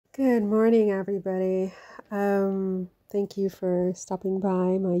Good morning, everybody. Thank you for stopping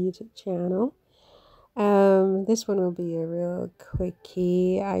by my YouTube channel. This one will be a real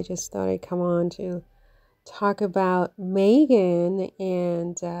quickie. I just thought I'd come on to talk about Meghan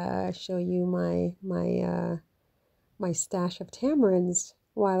and show you my stash of tamarins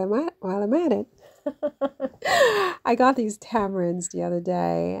while I'm at it. I got these tamarins the other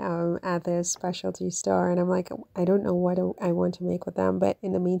day at the specialty store, and I'm like, I don't know what I want to make with them, but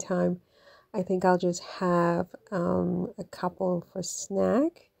in the meantime, I think I'll just have a couple for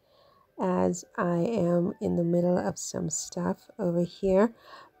snack as I am in the middle of some stuff over here.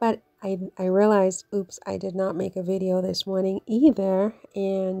 But I realized, oops, I did not make a video this morning either.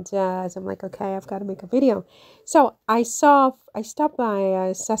 And so I'm like, okay, I've got to make a video. So I stopped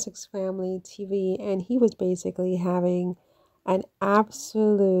by Sussex Family TV, and he was basically having an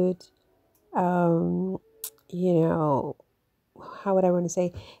absolute, um, you know, how would I want to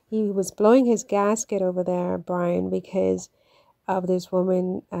say? He was blowing his gasket over there, Brian, because of this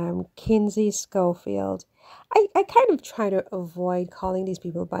woman, Kinsey Schofield. I kind of try to avoid calling these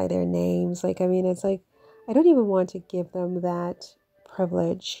people by their names. Like, I mean, it's like, I don't even want to give them that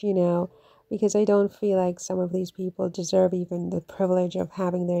privilege, because I don't feel like some of these people deserve even the privilege of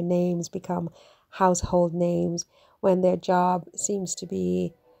having their names become household names when their job seems to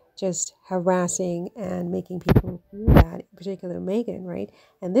be just harassing and making people feel bad, in particular Meghan, right?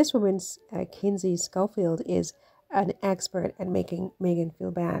 And this woman's Kinsey Schofield is an expert at making Meghan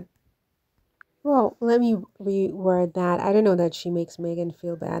feel bad. Well, let me reword that. I don't know that she makes Meghan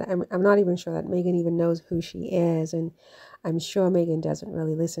feel bad. I'm not even sure that Meghan even knows who she is. And I'm sure Meghan doesn't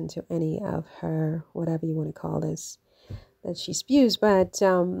really listen to any of her, whatever you want to call this, that she spews. But,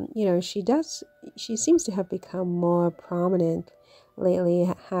 she seems to have become more prominent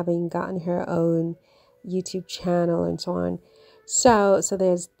lately, having gotten her own YouTube channel and so on. So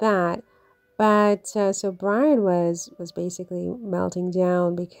there's that. But so Brian was basically melting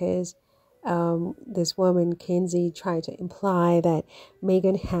down because this woman, Kinsey, tried to imply that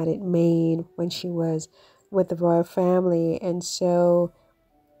Meghan had it made when she was with the royal family. And so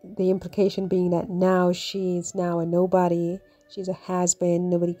the implication being that now she's now a nobody, she's a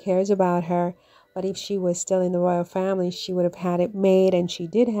has-been, nobody cares about her. But if she was still in the royal family, she would have had it made, and she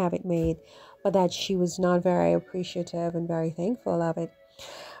did have it made, but that she was not very appreciative and very thankful of it,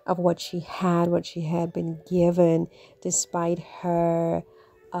 of what she had been given, despite her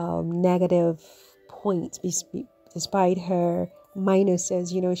negative points, despite her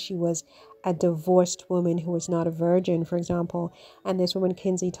minuses. She was a divorced woman who was not a virgin, for example. And this woman,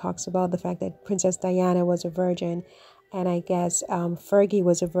 Kinsey, talks about the fact that Princess Diana was a virgin, and I guess Fergie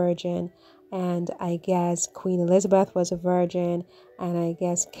was a virgin, and I guess Queen Elizabeth was a virgin, and I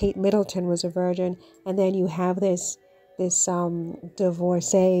guess Kate Middleton was a virgin. And then you have this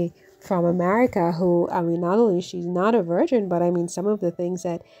divorcee from America who, I mean, not only she's not a virgin, but I mean, some of the things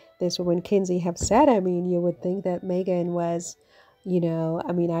that this woman Kinsey have said, I mean, you would think that Meghan was, I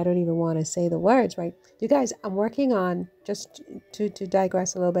mean, I don't even want to say the words, right? You guys, I'm working on, just to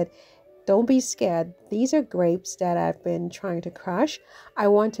digress a little bit, don't be scared. These are grapes that I've been trying to crush. I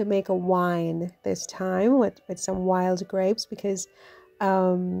want to make a wine this time with some wild grapes because there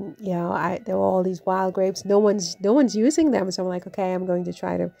were all these wild grapes. No one's using them, so I'm like, okay, I'm going to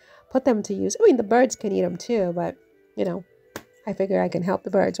try to put them to use. I mean, the birds can eat them too, but I figure I can help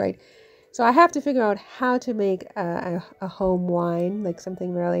the birds, right? So I have to figure out how to make a home wine, like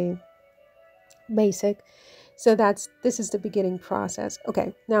something really basic. So this is the beginning process.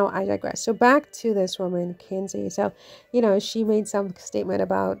 Okay, now I digress. So back to this woman, Kinsey. So, she made some statement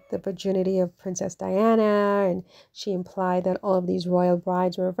about the virginity of Princess Diana, and she implied that all of these royal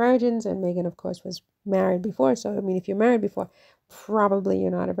brides were virgins, and Meghan, of course, was married before. So, I mean, if you're married before, probably you're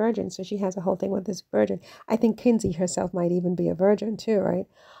not a virgin. So she has a whole thing with this virgin. I think Kinsey herself might even be a virgin too, right?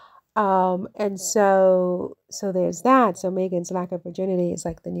 And so there's that. So Meghan's lack of virginity is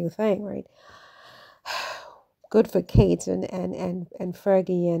like the new thing, right? Good for Kate and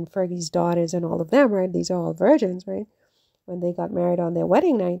Fergie and Fergie's daughters and all of them, right? These are all virgins, right? When they got married on their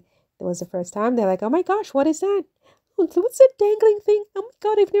wedding night, it was the first time. They're like, oh my gosh, what is that? Oh, what's that dangling thing? Oh my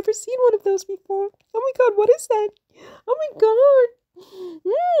God, I've never seen one of those before. Oh my God, what is that? Oh my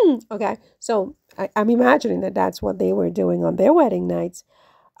God. Okay, so I'm imagining that that's what they were doing on their wedding nights.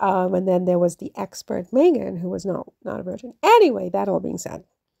 And then there was the expert Meghan, who was not a virgin. Anyway, that all being said,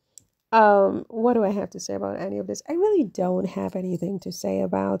 what do I have to say about any of this? I really don't have anything to say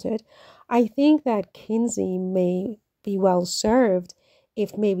about it. I think that Kinsey may be well served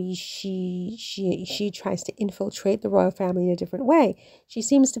if maybe she tries to infiltrate the royal family in a different way. She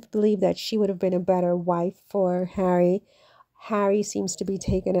seems to believe that she would have been a better wife for Harry Harry seems to be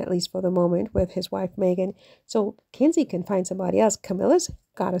taken, at least for the moment, with his wife Meghan. So Kinsey can find somebody else. Camilla's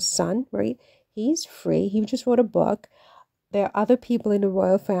got a son, right? He's free. He just wrote a book. There are other people in the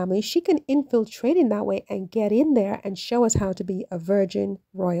royal family. She can infiltrate in that way and get in there and show us how to be a virgin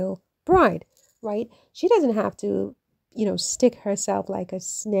royal bride, right? She doesn't have to, stick herself like a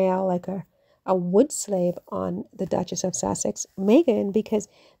snail, like a wood slave on the Duchess of Sussex, Meghan, because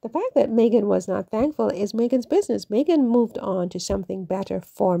the fact that Meghan was not thankful is Meghan's business. Meghan moved on to something better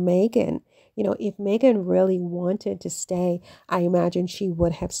for Meghan. If Meghan really wanted to stay, I imagine she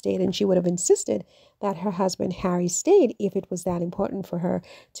would have stayed, and she would have insisted that her husband Harry stayed if it was that important for her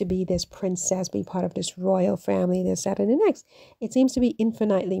to be this princess, be part of this royal family, this, that, and the next. It seems to be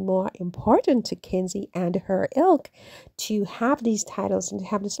infinitely more important to Kinsey and her ilk to have these titles and to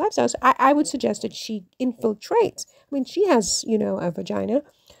have this lifestyle. So I would suggest that she infiltrates. I mean, she has, a vagina.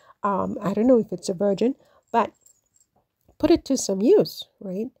 I don't know if it's a virgin, but put it to some use,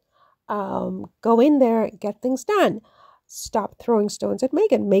 right? Go in there, get things done. Stop throwing stones at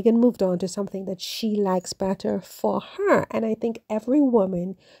Meghan. Meghan moved on to something that she likes better for her. And I think every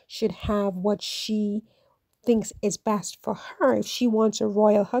woman should have what she thinks is best for her. If she wants a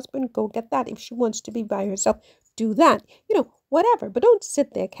royal husband, go get that. If she wants to be by herself, do that. Whatever. But don't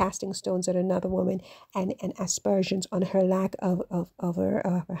sit there casting stones at another woman and aspersions on her lack of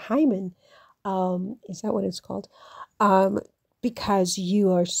her hymen. Is that what it's called? Because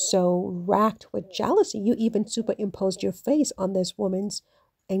you are so racked with jealousy. You even superimposed your face on this woman's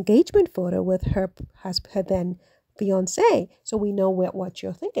engagement photo with her husband, then fiance. So we know what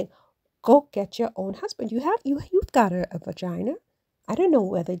you're thinking. Go get your own husband. You've got a vagina. I don't know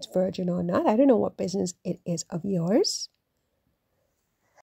whether it's virgin or not. I don't know what business it is of yours.